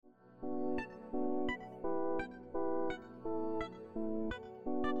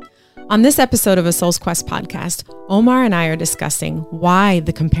On this episode of A Soul's Quest podcast, Omar and I are discussing why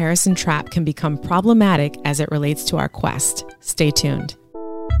the comparison trap can become problematic as it relates to our quest. Stay tuned.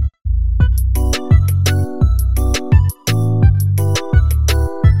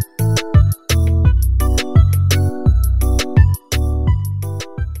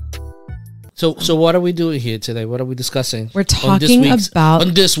 So what are we doing here today? What are we discussing? We're talking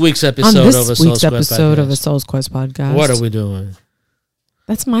on this week's episode of A Soul's Quest podcast. What are we doing?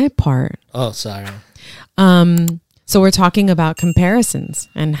 That's my part. Oh, sorry. So we're talking about comparisons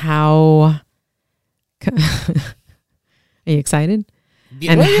and how. Are you excited?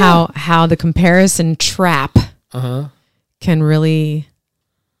 Yeah, and how the comparison trap can really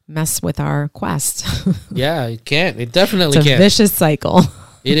mess with our quest. Yeah, it can. It definitely it's a can. Vicious cycle.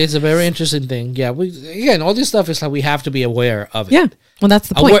 It is a very interesting thing. Yeah, all this stuff is like we have to be aware of it. Yeah, well, that's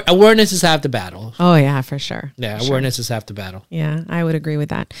the point. Awareness is half the battle. Oh, yeah, for sure. Yeah, awareness is half the battle. Yeah, I would agree with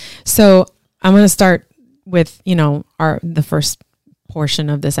that. So I'm going to start with, the first portion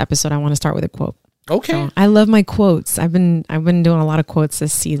of this episode. I want to start with a quote. Okay. So I love my quotes. I've been doing a lot of quotes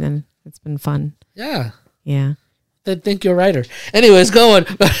this season. It's been fun. Yeah. Yeah. I think you're a writer. Anyways, go on.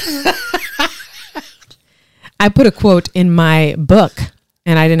 I put a quote in my book.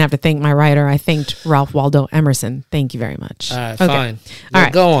 And I didn't have to thank my writer. I thanked Ralph Waldo Emerson. Thank you very much. All right, fine. All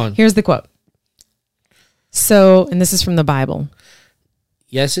right, go on. Here's the quote. So, and this is from the Bible.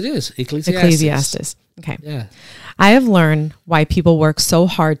 Yes, it is. Ecclesiastes. Okay. Yeah. I have learned why people work so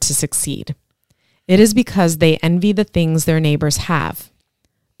hard to succeed. It is because they envy the things their neighbors have.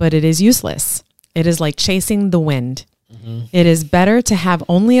 But it is useless. It is like chasing the wind. Mm-hmm. It is better to have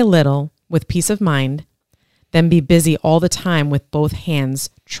only a little with peace of mind than be busy all the time with both hands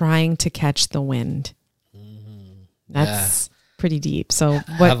trying to catch the wind. Mm-hmm. That's pretty deep. So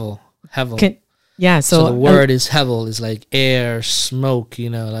what? Hevel. So the word is hevel, is like air, smoke.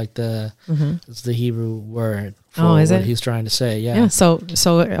 Like it's the Hebrew word for is what it? he's trying to say. Yeah. Yeah. So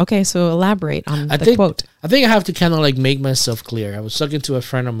elaborate on the quote. I think I have to kind of like make myself clear. I was talking to a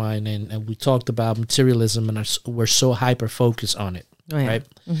friend of mine, and we talked about materialism, and we're so hyper focused on it, right?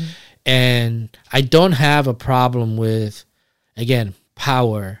 Mm-hmm. And I don't have a problem with, again,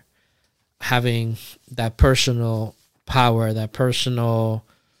 power, having that personal power, that personal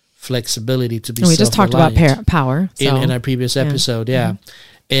flexibility to be self-reliant. We just talked about power. In our previous episode, yeah. Mm-hmm.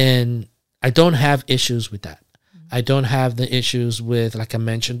 And I don't have issues with that. I don't have the issues with, like I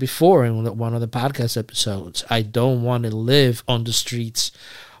mentioned before in one of the podcast episodes, I don't want to live on the streets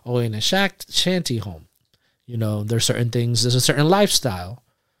or in a shanty home. There's certain things, there's a certain lifestyle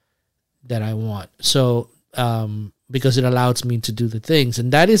that I want. So, because it allows me to do the things.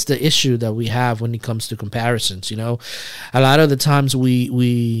 And that is the issue that we have when it comes to comparisons. A lot of the times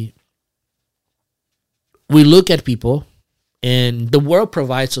we look at people and the world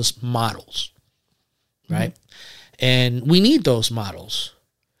provides us models, right? Mm-hmm. And we need those models.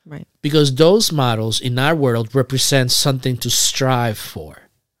 Right. Because those models in our world represent something to strive for.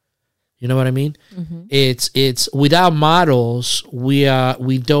 You know what I mean? Mm-hmm. It's without models, we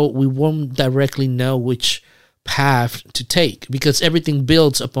won't directly know which path to take because everything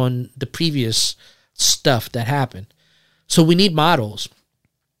builds upon the previous stuff that happened. So we need models.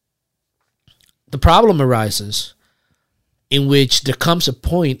 The problem arises in which there comes a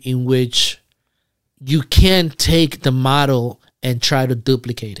point in which you can't take the model and try to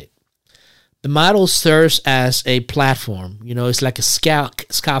duplicate it. The model serves as a platform, it's like a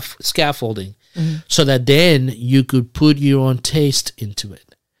scaffolding, so that then you could put your own taste into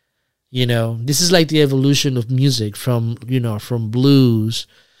it. This is like the evolution of music from blues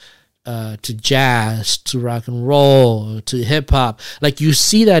to jazz to rock and roll to hip hop. Like you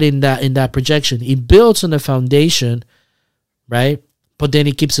see that in that projection. It builds on a foundation, right? But then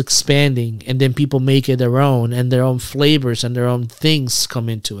it keeps expanding, and then people make it their own, and their own flavors and their own things come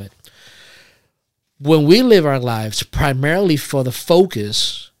into it. When we live our lives primarily for the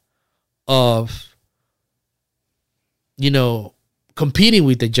focus of, competing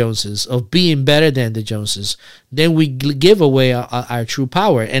with the Joneses, of being better than the Joneses, then we give away our true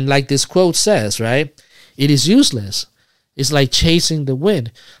power. And like this quote says, right? It is useless. It's like chasing the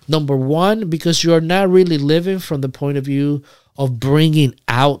wind. Number one, because you're not really living from the point of view of bringing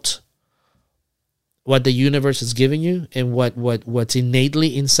out what the universe has given you and what's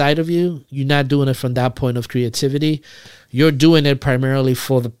innately inside of you. You're not doing it from that point of creativity. You're doing it primarily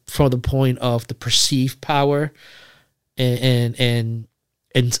for the point of the perceived power and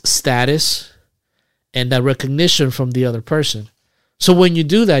status and that recognition from the other person. So when you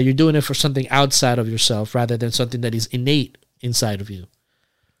do that, you're doing it for something outside of yourself rather than something that is innate inside of you.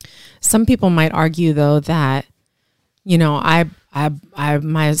 Some people might argue, though, that I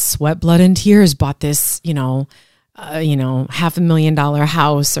my sweat, blood, and tears bought this, $500,000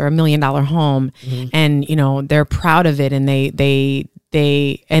 house or $1 million home, and they're proud of it, and they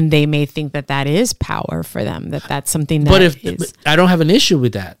may think that is power for them, that's something that. But I don't have an issue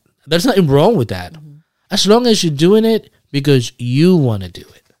with that. There's nothing wrong with that, as long as you're doing it because you want to do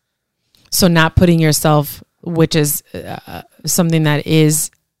it. So not putting yourself, which is something that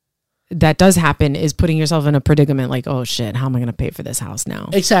does happen, is putting yourself in a predicament like, oh shit, how am I going to pay for this house now?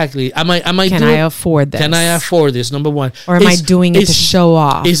 Exactly. Can I afford this? Can I afford this? Number one. Or am I doing it to show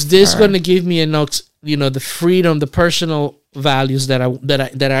off? Is this going to give me enough, the freedom, the personal values that I want?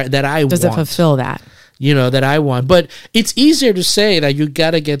 Does it fulfill that? That I want. But it's easier to say that you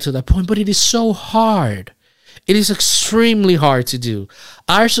got to get to that point, but it is so hard. It is extremely hard to do.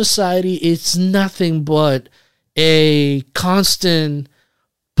 Our society is nothing but a constant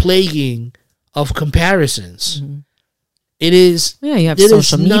plaguing of comparisons. It is. Yeah, you have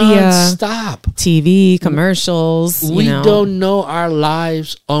social media, stop TV, commercials. We don't know our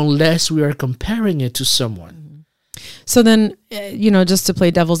lives unless we are comparing it to someone. So then, just to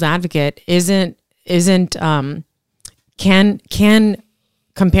play devil's advocate, can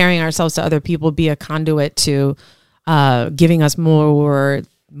comparing ourselves to other people be a conduit to giving us more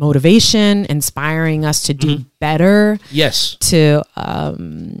motivation, inspiring us to do better? Yes. To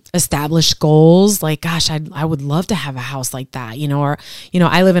establish goals. Like, gosh, I would love to have a house like that, or,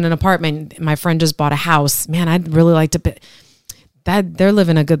 I live in an apartment. My friend just bought a house. Man, I'd really like to that they're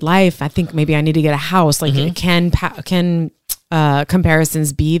living a good life. I think maybe I need to get a house. Like, can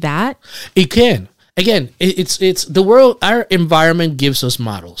comparisons be that? It can. Again, it's the world. Our environment gives us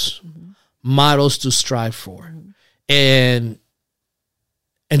models to strive for, and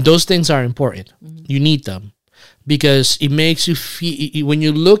those things are important. You need them because it makes you feel. When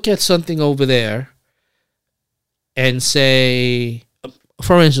you look at something over there, and say,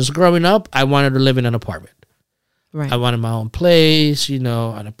 for instance, growing up, I wanted to live in an apartment. Right. I wanted my own place,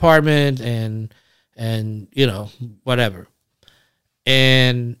 an apartment, and whatever.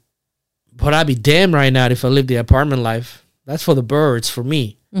 But I'd be damned right now if I lived the apartment life. That's for the birds, for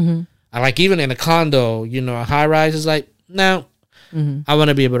me. I like, even in a condo, a high rise is like, no. I want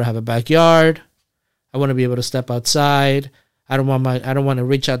to be able to have a backyard. I want to be able to step outside. I don't want to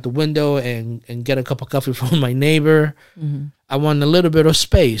reach out the window and get a cup of coffee from my neighbor. I want a little bit of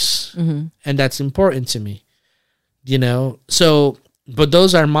space, and that's important to me. So, but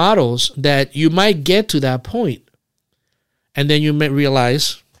those are models that you might get to that point, and then you may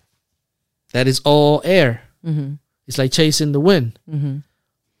realize that is all air. It's like chasing the wind.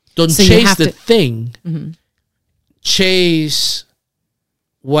 Don't chase the thing. Chase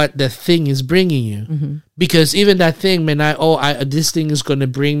what the thing is bringing you. Because even that thing may not, this thing is going to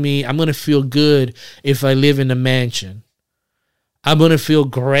bring me, I'm going to feel good if I live in a mansion. I'm going to feel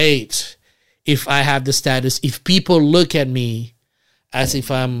great if I have the status. If people look at me as if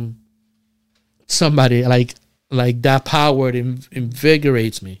I'm somebody like that, power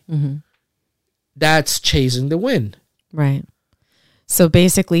invigorates me. That's chasing the wind. Right. So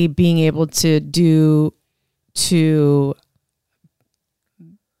basically being able to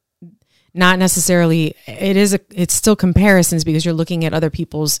not necessarily, it's still comparisons, because you're looking at other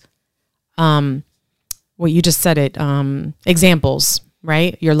people's, what you just said examples,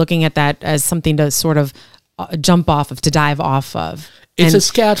 right? You're looking at that as something to sort of jump off of, to dive off of. It's a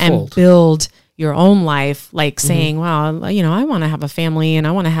scaffold. And build your own life, like saying, well, I want to have a family and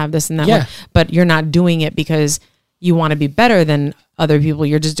I want to have this and that. Yeah. But you're not doing it because you want to be better than other people.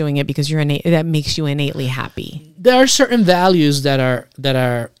 You're just doing it because that makes you innately happy. There are certain values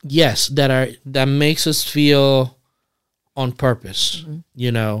that makes us feel on purpose,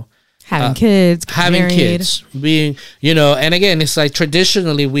 having kids, being, and again, it's like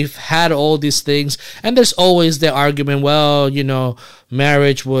traditionally we've had all these things, and there's always the argument, well,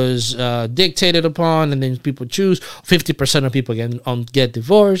 marriage was dictated upon, and then people choose. 50% of people get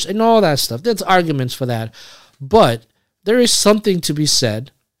divorced and all that stuff. There's arguments for that. But there is something to be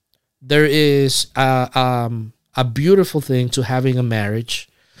said. There is a beautiful thing to having a marriage,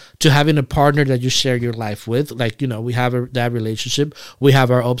 to having a partner that you share your life with. Like, we have that relationship. We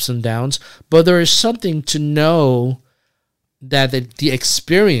have our ups and downs. But there is something to know that the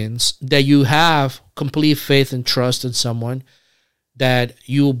experience that you have complete faith and trust in someone, that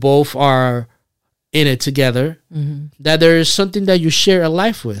you both are in it together, that there is something that you share a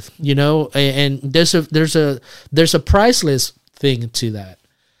life with, and there's a priceless thing to that,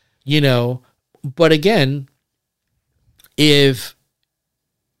 but again, if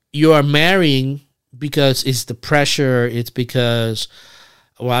you are marrying because it's the pressure, it's because,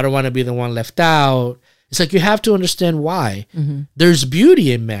 well, I don't want to be the one left out, It's like you have to understand why. There's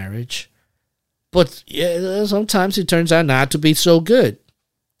beauty in marriage, but sometimes it turns out not to be so good.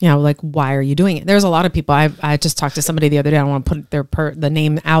 Like, why are you doing it? There's a lot of people. I just talked to somebody the other day. I don't want to put the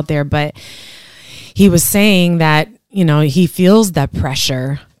name out there, but he was saying that, he feels that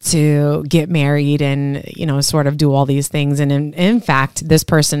pressure to get married and, sort of do all these things. And in fact, this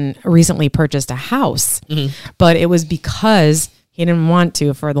person recently purchased a house, but it was because he didn't want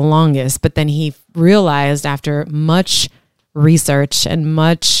to for the longest. But then he realized after much research and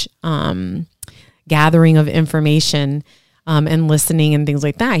much gathering of information and listening and things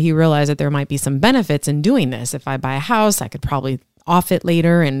like that, he realized that there might be some benefits in doing this. If I buy a house, I could probably off it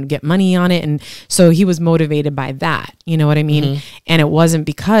later and get money on it. And so he was motivated by that. You know what I mean? And it wasn't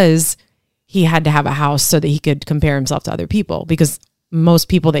because he had to have a house so that he could compare himself to other people, because most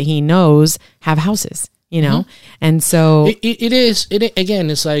people that he knows have houses, And so again,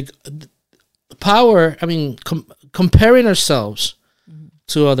 it's like power. I mean, comparing ourselves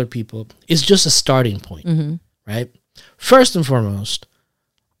to other people is just a starting point, right? First and foremost,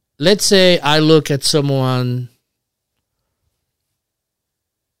 let's say I look at someone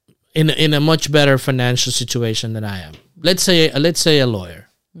in a much better financial situation than I am. Let's say a lawyer,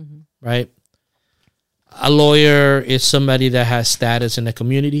 right? A lawyer is somebody that has status in the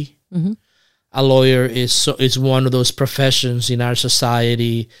community. A lawyer is one of those professions in our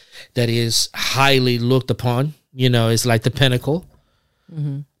society that is highly looked upon. It's like the pinnacle,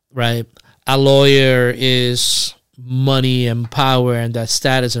 right? A lawyer is money and power and that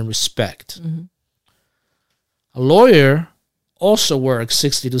status and respect. A lawyer also works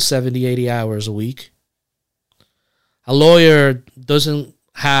 60 to 70, 80 hours a week. A lawyer doesn't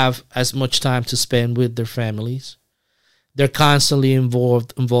have as much time to spend with their families. They're constantly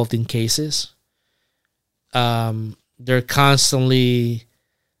involved in cases. They're constantly,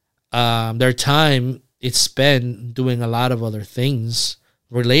 their time is spent doing a lot of other things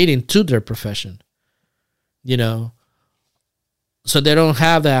relating to their profession, So they don't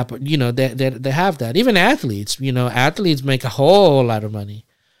have that, but they have that. Even athletes, athletes make a whole lot of money,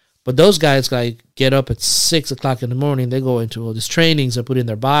 but those guys get up at 6 o'clock in the morning. They go into all these trainings and put in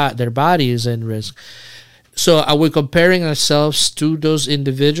their bodies in risk. So are we comparing ourselves to those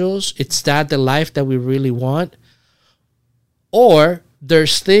individuals? It's that the life that we really want, or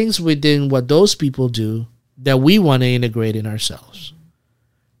there's things within what those people do that we want to integrate in ourselves.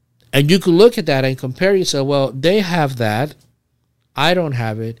 And you could look at that and compare yourself. Well, they have that. I don't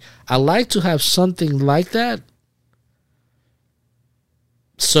have it. I like to have something like that.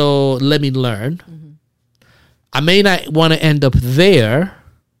 So let me learn. I may not want to end up there,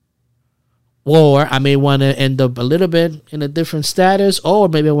 or I may want to end up a little bit in a different status, or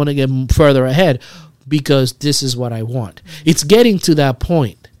maybe I want to get further ahead because this is what I want. It's getting to that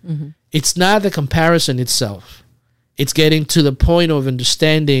point. It's not the comparison itself. It's getting to the point of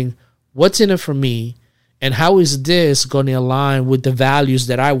understanding what's in it for me, and how is this going to align with the values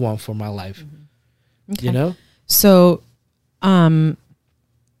that I want for my life? Okay. So, my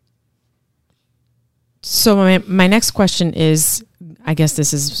next question is, I guess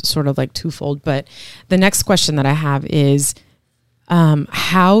this is sort of like twofold, but the next question that I have is,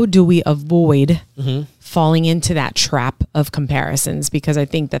 how do we avoid falling into that trap of comparisons? Because I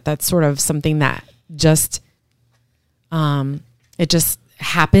think that that's sort of something that just, it just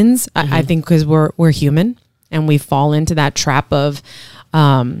happens. I think because we're human and we fall into that trap of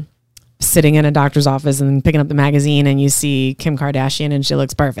sitting in a doctor's office and picking up the magazine and you see Kim Kardashian and she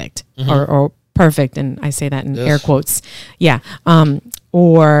looks perfect or perfect, and I say that in air quotes,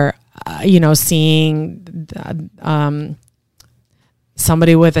 or seeing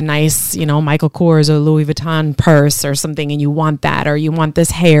somebody with a nice Michael Kors or Louis Vuitton purse or something, and you want that, or you want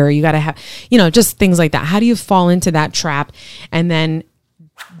this hair, you got to have just things like that. How do you fall into that trap? And then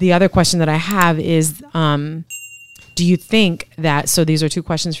the other question that I have is, do you think that, so these are two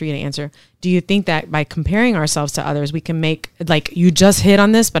questions for you to answer. Do you think that by comparing ourselves to others, we can make, like you just hit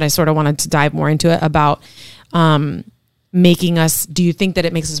on this, but I sort of wanted to dive more into it about making us, do you think that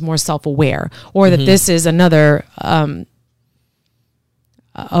it makes us more self-aware, or that this is another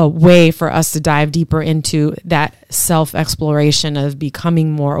a way for us to dive deeper into that self-exploration of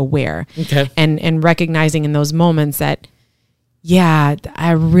becoming more aware and recognizing in those moments that, yeah,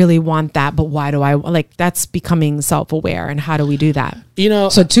 I really want that, but why do I that's becoming self-aware, and how do we do that?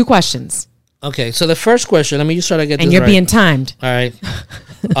 So two questions. Okay. So the first question, let me just try to get this and you're right. being timed. All right.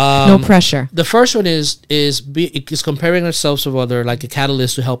 No pressure. The first one is comparing ourselves with other, like a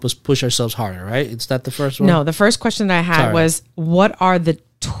catalyst to help us push ourselves harder, right? Is that the first one? No, the first question that I had was, what are the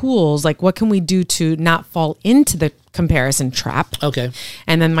tools, like what can we do to not fall into the comparison trap. Okay.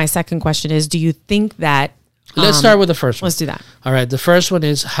 And then my second question is, do you think that... Let's start with the first one. Let's do that. All right. The first one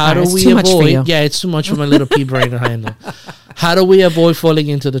is, how do It's we too much for you. avoid... Yeah, it's too much for my little pea brain to handle. How do we avoid falling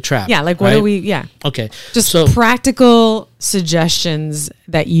into the trap? Yeah, like what right? do we... Yeah. Okay. Just practical suggestions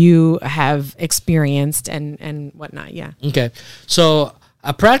that you have experienced and whatnot. Yeah. Okay. So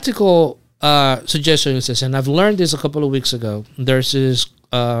a practical suggestion is this, and I've learned this a couple of weeks ago. There's this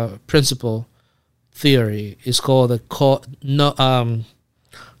principle theory. It's called the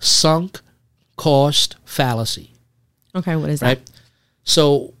sunk cost fallacy. Okay, what is that? Right?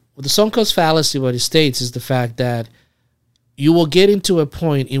 So the sunk cost fallacy, what it states is the fact that you will get into a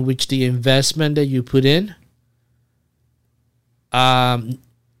point in which the investment that you put in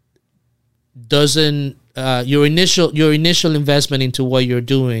doesn't your initial investment into what you're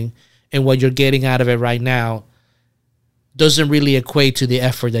doing and what you're getting out of it right now doesn't really equate to the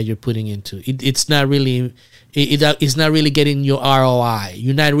effort that you're putting into it. It's not really getting your ROI.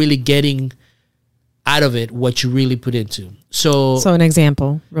 You're not really getting out of it what you really put into. So an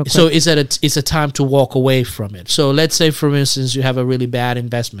example, real quick. So it's a time to walk away from it. So let's say, for instance, you have a really bad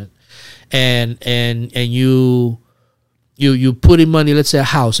investment, and you put in money, let's say a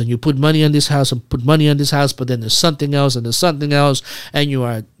house, and you put money on this house and put money on this house, but then there's something else and there's something else, and you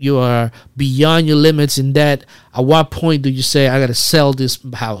are beyond your limits in debt. At what point do you say, I got to sell this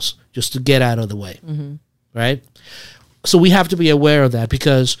house just to get out of the way? Mm-hmm. Right? So we have to be aware of that,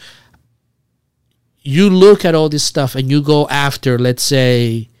 because you look at all this stuff and you go after, let's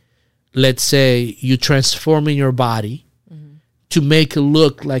say you transforming your body to make it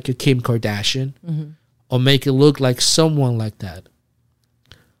look like a Kim Kardashian, or make it look like someone like that.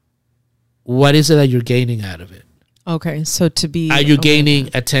 What is it that you're gaining out of it? Okay, so are you gaining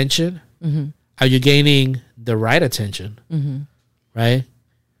attention? Mm-hmm. Are you gaining the right attention? Mm-hmm. Right?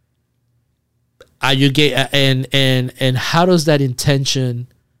 Are you and how does that intention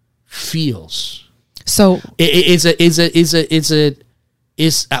feels? So is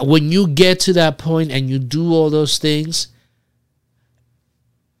when you get to that point and you do all those things,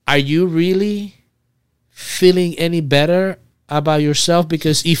 are you really feeling any better about yourself?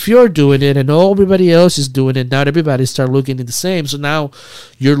 Because if you're doing it and everybody else is doing it, now everybody start looking the same. So now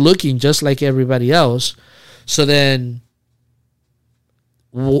you're looking just like everybody else. So then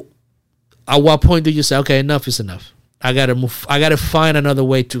at what point do you say, okay, enough is enough? I gotta move. I gotta find another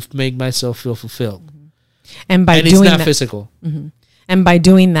way to make myself feel fulfilled. And it's not physical. Mm-hmm. And by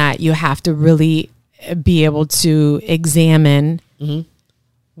doing that, you have to really be able to examine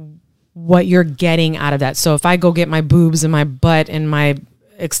what you're getting out of that. So if I go get my boobs and my butt and my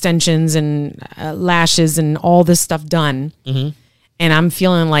extensions and lashes and all this stuff done, and I'm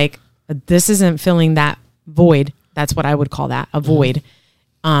feeling like this isn't filling that void. That's what I would call that, a void.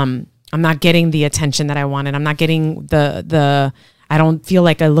 I'm not getting the attention that I wanted. I'm not getting the I don't feel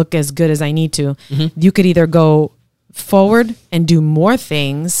like I look as good as I need to. You could either go forward and do more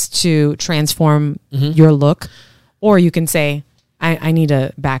things to transform your look, or you can say, I need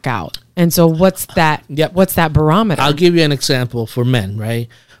to back out. And so what's that? Yep. What's that barometer? I'll give you an example for men, right?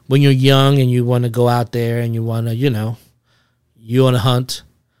 When you're young and you want to go out there and you want to, you want to hunt,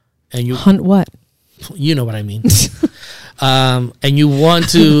 and you hunt what? You know what I mean. And you want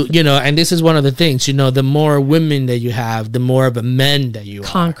to, and this is one of the things, the more women that you have, the more of a man that you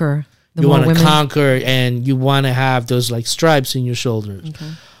conquer. You want to conquer, and you want to have those like stripes in your shoulders.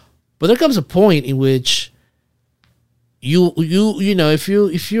 Okay. But there comes a point in which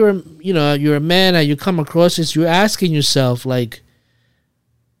if you're a man and you come across this, you're asking yourself, like,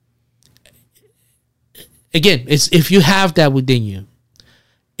 again, it's if you have that within you,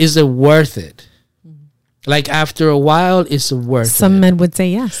 is it worth it? Like, after a while, it's worth it. Some men would say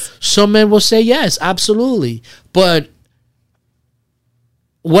yes. Some men will say yes, absolutely. But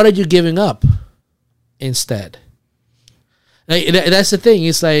what are you giving up instead? Like, that's the thing.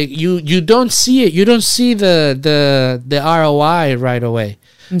 It's like you don't see it. You don't see the ROI right away.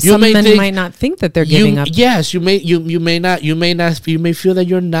 And some men might not think that they're giving up. Yes, you may not. You may feel that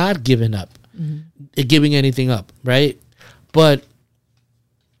you're not giving up, giving anything up, right? But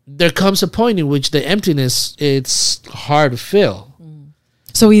there comes a point in which the emptiness, it's hard to fill.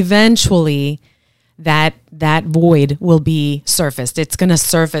 So eventually that void will be surfaced. It's going to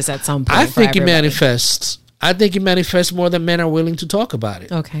surface at some point. I think it manifests. I think it manifests more than men are willing to talk about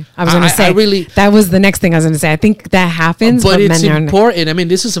it. Okay. I was going to say, that was the next thing I was going to say. I think that happens, but it's important. I mean,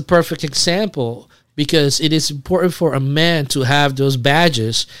 this is a perfect example because it is important for a man to have those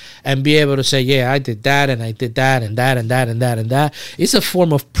badges and be able to say, yeah, I did that and I did that and that and that and that and that. It's a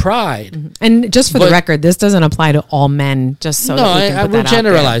form of pride. Mm-hmm. And just for the record, this doesn't apply to all men, just so that we can put we're that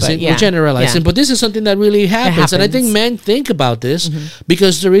generalizing. out there. We're generalizing. But this is something that really happens. And I think men think about this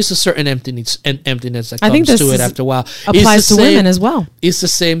because there is a certain emptiness that comes to it after a while. Applies to women as well. It's the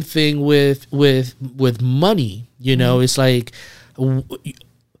same thing with money. You know, it's like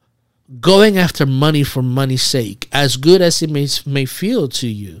going after money for money's sake, as good as it may feel to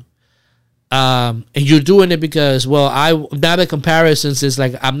you, and you're doing it because, well, now the comparisons is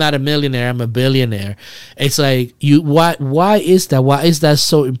like, I'm not a millionaire, I'm a billionaire. It's like, why is that? Why is that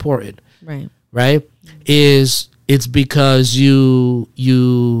so important? Right? It's because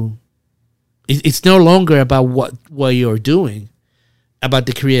it's no longer about what you're doing, about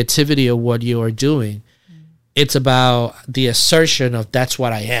the creativity of what you are doing. It's about the assertion of that's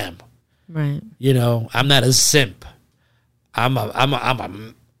what I am. Right. You know, I'm not a simp. So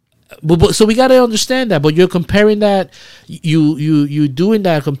we got to understand that. But you're comparing that. You doing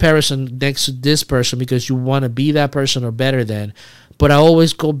that comparison next to this person because you want to be that person or better than. But I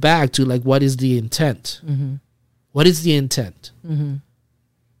always go back to, like, what is the intent? Mm-hmm. What is the intent? Mm-hmm.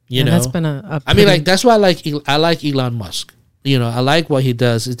 You know, that's been I mean, like, that's why I like Elon Musk. You know, I like what he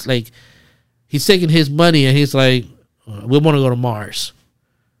does. It's like he's taking his money and he's like, we want to go to Mars.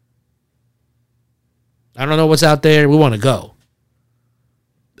 I don't know what's out there. We want to go.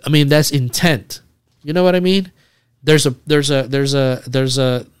 I mean, that's intent. You know what I mean? There's a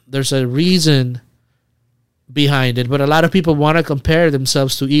reason behind it, but a lot of people want to compare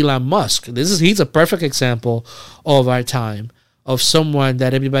themselves to Elon Musk. He's a perfect example of our time, of someone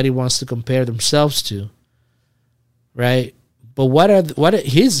that everybody wants to compare themselves to, right? But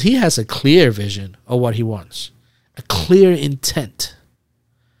he has a clear vision of what he wants, a clear intent.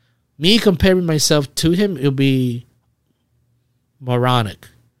 Me comparing myself to him, it'll be moronic,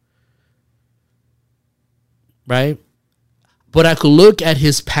 right? But I could look at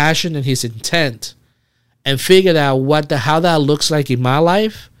his passion and his intent and figure out how that looks like in my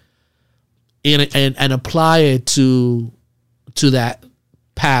life, and apply it to that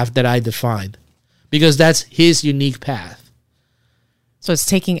path that I defined, because that's his unique path. So it's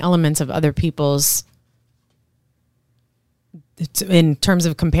taking elements of other people's, in terms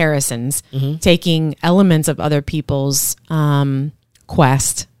of comparisons, taking elements of other people's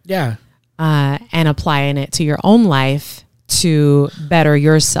quest, and applying it to your own life to better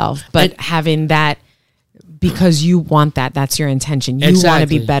yourself, but having that because you want that's your intention. You want to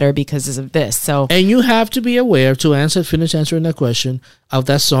be better because of this. So, and you have to be aware to finish answering that question of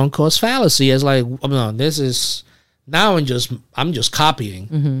that sunk cost fallacy. As like, this is now I'm just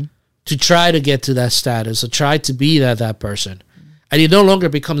copying to try to get to that status, or try to be that person. And it no longer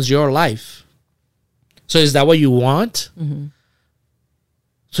becomes your life. So is that what you want? Mm-hmm.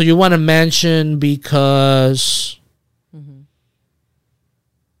 So you want a mansion because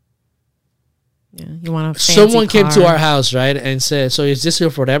you want a fancy someone car. Came to our house, right, and said, so is this your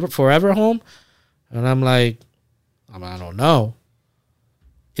forever home? And I'm like, I don't know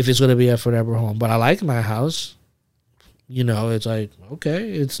if it's going to be a forever home, but I like my house. You know, it's like,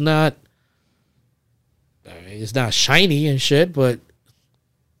 okay, it's not shiny and shit, but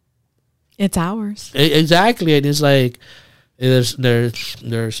it's ours. Exactly. And it's like,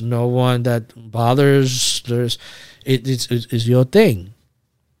 there's no one that bothers. It's your thing.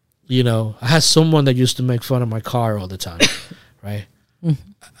 You know, I had someone that used to make fun of my car all the time, right?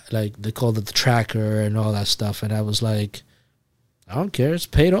 Like, they called it the tracker and all that stuff. And I was like, I don't care. It's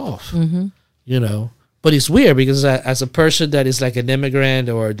paid off, you know. But it's weird because as a person that is like an immigrant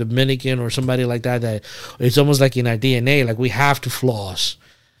or a Dominican or somebody like that it's almost like in our DNA, like we have to floss.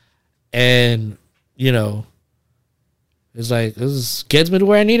 And, you know, it's like, this gets me to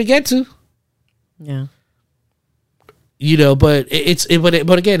where I need to get to. Yeah. You know, but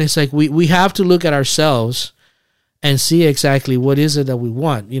but again, it's like we have to look at ourselves and see exactly what is it that we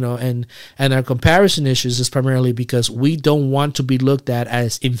want, you know, and our comparison issues is primarily because we don't want to be looked at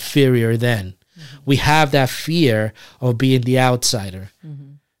as inferior than. We have that fear of being the outsider.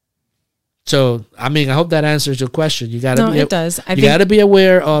 So, I mean, I hope that answers your question. It does. You got to be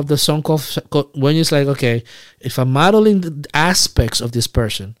aware of the sunk cost when it's like, okay, if I'm modeling the aspects of this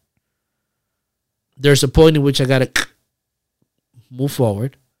person, there's a point in which I got to move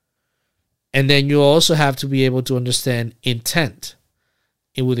forward. And then you also have to be able to understand intent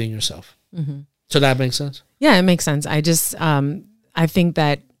within yourself. So that makes sense? Yeah, it makes sense. I just, I think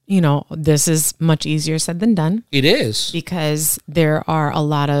that, you know, this is much easier said than done. It is. Because there's a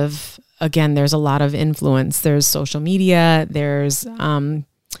lot of influence. There's social media. There's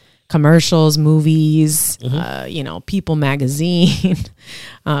commercials, movies, People magazine,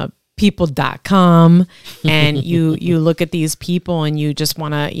 people.com. And you look at these people and you just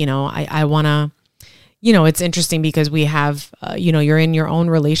want to, I want to, it's interesting because we have, you're in your own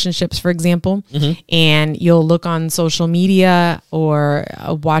relationships, for example, and you'll look on social media or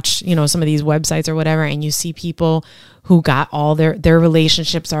watch, some of these websites or whatever, and you see people who got all their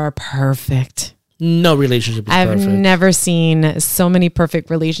relationships are perfect. No relationship is I've perfect. never seen so many perfect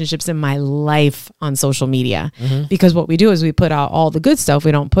relationships in my life on social media, because what we do is we put out all the good stuff.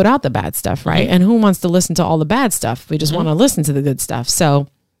 We don't put out the bad stuff, right? And who wants to listen to all the bad stuff? We just want to listen to the good stuff. So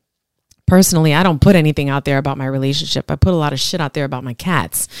personally, I don't put anything out there about my relationship. I put a lot of shit out there about my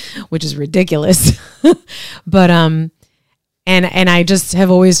cats, which is ridiculous. But and I just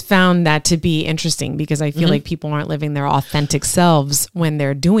have always found that to be interesting, because I feel like people aren't living their authentic selves when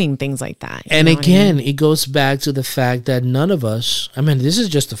they're doing things like that. And again, it goes back to the fact that none of us, this is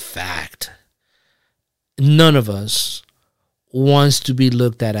just a fact. None of us wants to be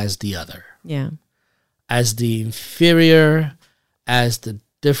looked at as the other. Yeah. As the inferior, as the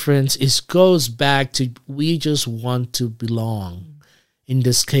difference. It goes back to, we just want to belong in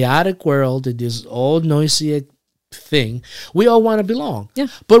this chaotic world, in this all noisy thing. We all want to belong. Yeah.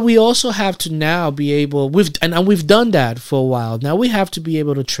 But we also have to now be able, we've done that for a while. Now we have to be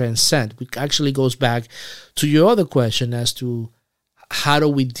able to transcend, which actually goes back to your other question as to how do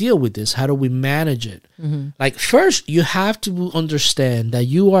we deal with this? How do we manage it? Like, first, you have to understand that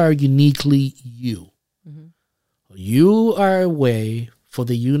you are uniquely you. You are a way for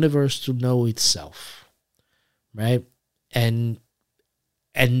the universe to know itself, right? And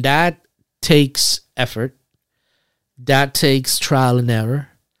that takes effort. That takes trial and error.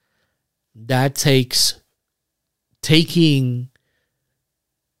 That takes taking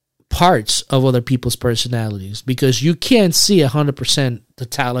parts of other people's personalities, because you can't see 100%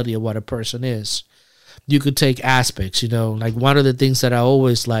 totality of what a person is. You could take aspects, like one of the things that I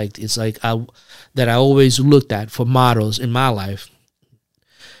always liked is that I always looked at for models in my life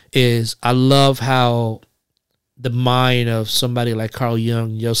is I love how the mind of somebody like Carl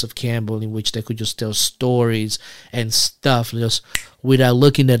Jung, Joseph Campbell, in which they could just tell stories and stuff just without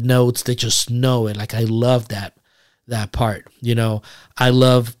looking at notes. They just know it. Like, I love that part. I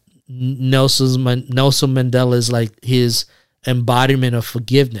love Nelson Mandela's, like, his embodiment of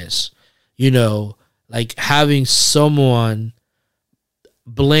forgiveness. Like having someone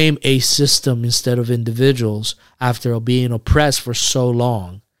blame a system instead of individuals after being oppressed for so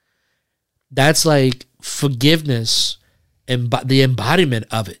long. That's like forgiveness and the embodiment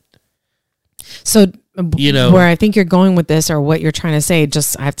of it. So, where I think you're going with this, or what you're trying to say,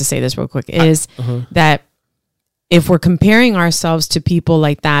 I have to say this real quick, is that if we're comparing ourselves to people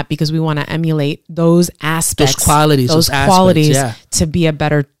like that because we want to emulate those aspects, those qualities to be a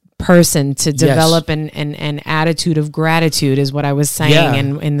better person, to develop an attitude of gratitude, is what I was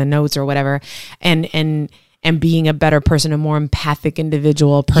saying in the notes or whatever, and being a better person, a more empathic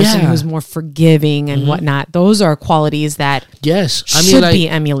individual, a person who's more forgiving and whatnot. Those are qualities that should be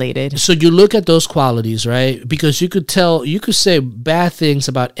emulated. So you look at those qualities, right? Because you could say bad things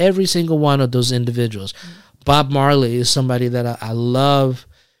about every single one of those individuals. Bob Marley is somebody that I love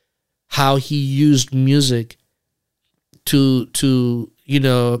how he used music to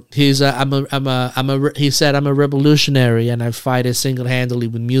he said, I'm a revolutionary and I fight it single-handedly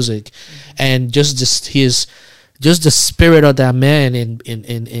with music. And just the spirit of that man in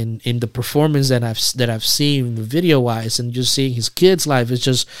the performance that I've seen video-wise, and just seeing his kid's life is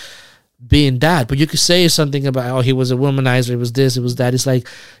just being that. But you could say something about, he was a womanizer, it was this, it was that. It's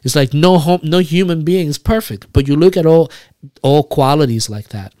like no human being is perfect. But you look at all qualities like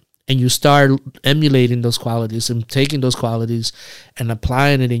that, and you start emulating those qualities and taking those qualities and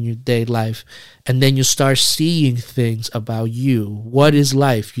applying it in your daily life. And then you start seeing things about you. What is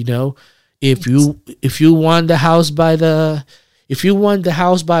life? If you want the house by the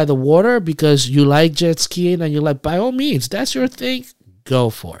water because you like jet skiing and you're like, by all means, that's your thing, go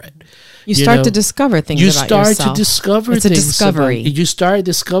for it. You start to discover things about yourself. You start to discover things. It's a discovery. You start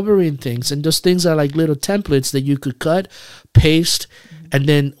discovering things. And those things are like little templates that you could cut, paste. And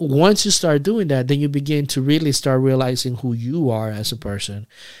then once you start doing that, then you begin to really start realizing who you are as a person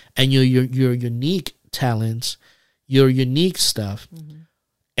and your unique talents, your unique stuff.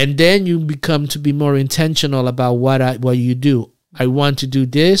 And then you become to be more intentional about what you do. I want to do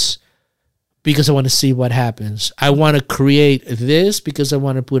this because I want to see what happens. I want to create this because I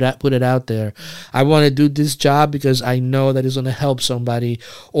want to put it out there. I want to do this job because I know that it's going to help somebody,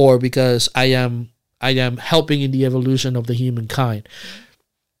 or because I am helping in the evolution of the humankind.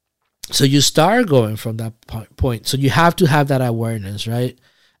 So you start going from that point. So you have to have that awareness, right?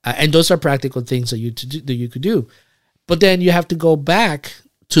 And those are practical things that you could do. But then you have to go back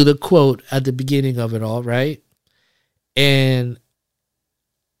to the quote at the beginning of it all, right? And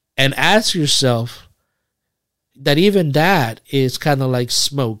ask yourself that even that is kind of like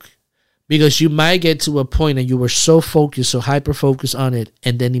smoke, because you might get to a point and you were so focused, so hyper focused on it,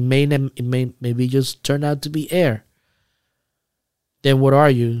 and then it may maybe just turn out to be air. Then what are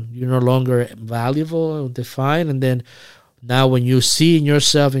you? You're no longer valuable or defined. And then now when you see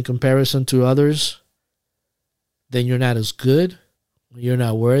yourself in comparison to others, then you're not as good. You're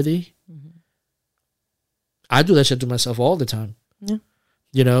not worthy. Mm-hmm. I do that shit to myself all the time. Yeah.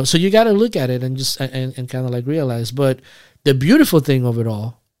 You know, so you got to look at it and just and kind of like realize. But the beautiful thing of it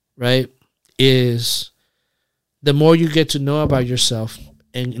all, right, is the more you get to know about yourself,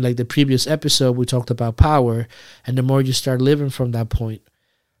 and like the previous episode, we talked about power, and the more you start living from that point,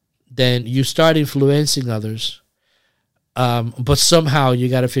 then you start influencing others. But somehow you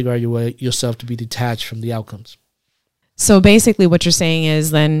got to figure out your way yourself to be detached from the outcomes. So basically what you're saying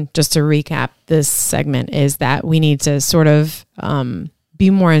is then, just to recap this segment, is that we need to sort of be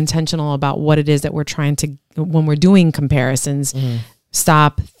more intentional about what it is that we're trying to, when we're doing comparisons,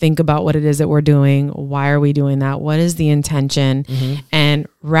 stop, think about what it is that we're doing. Why are we doing that? What is the intention? And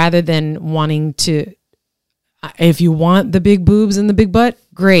rather than wanting to, if you want the big boobs and the big butt,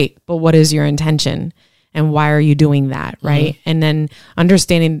 great. But what is your intention? And why are you doing that, right? And then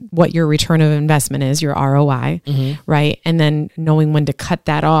understanding what your return of investment is, your ROI, right? And then knowing when to cut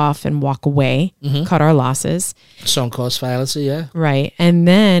that off and walk away, cut our losses. Sunk cost fallacy, yeah. Right. And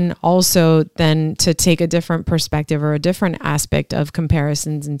then also then to take a different perspective or a different aspect of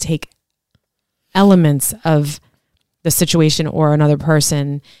comparisons and take elements of the situation or another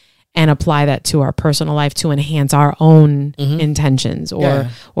person and apply that to our personal life to enhance our own intentions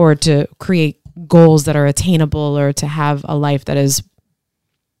or to create goals that are attainable, or to have a life that is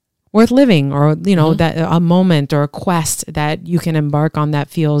worth living, or, you know, that a moment or a quest that you can embark on that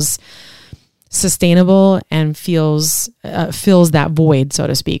feels sustainable and fills that void, so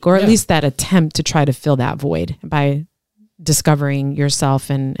to speak, or at least that attempt to try to fill that void by discovering yourself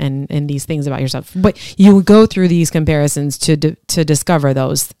and these things about yourself. But you go through these comparisons to discover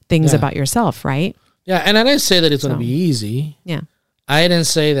those things about yourself, right? Yeah, and I didn't say that it's going to be easy. Yeah. I didn't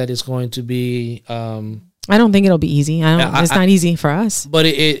say that it's going to be. I don't think it'll be easy. It's not easy for us. But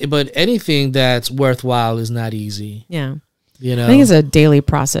but anything that's worthwhile is not easy. Yeah, you know, I think it's a daily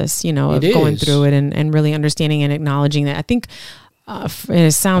process. You know, of going through it and really understanding and acknowledging that. I think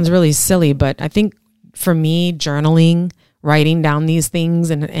it sounds really silly, but I think for me, journaling, writing down these things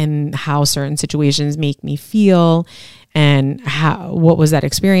and how certain situations make me feel, and what was that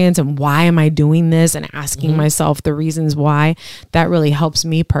experience and why am I doing this, and asking myself the reasons why, that really helps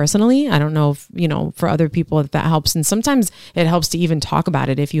me personally. I don't know if, you know, for other people if that helps. And sometimes it helps to even talk about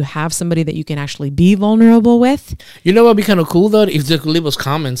it. If you have somebody that you can actually be vulnerable with. You know what would be kind of cool though? If they could leave us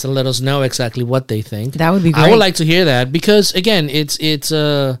comments and let us know exactly what they think. That would be great. I would like to hear that, because again, it's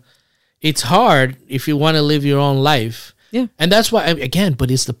hard if you want to live your own life. Yeah. And that's why, again, but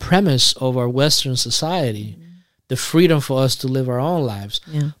it's the premise of our Western society, the freedom for us to live our own lives.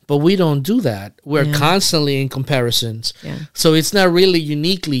 Yeah. But we don't do that. We're constantly in comparisons. Yeah. So it's not really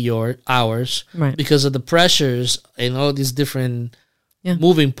uniquely ours, right, because of the pressures and all these different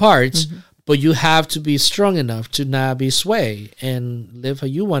moving parts. But you have to be strong enough to not be swayed and live how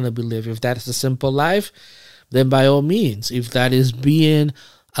you want to be lived. If that's a simple life, then by all means. If that is being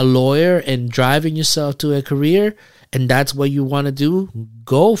a lawyer and driving yourself to a career, and that's what you want to do,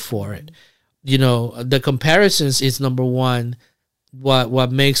 go for it. You know, the comparisons is number one,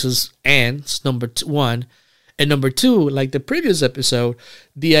 what makes us ants, number one. And number two, like the previous episode,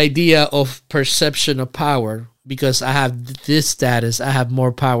 the idea of perception of power, because I have this status, I have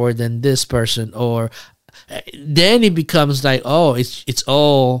more power than this person, or then it becomes like, oh, it's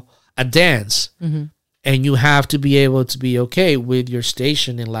all a dance. And you have to be able to be okay with your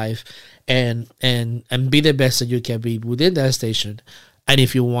station in life and be the best that you can be within that station. And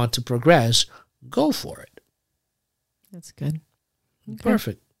if you want to progress, go for it. That's good. Okay.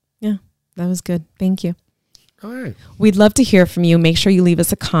 Perfect. Yeah, that was good. Thank you. All right. We'd love to hear from you. Make sure you leave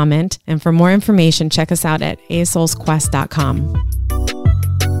us a comment. And for more information, check us out at asoulsquest.com.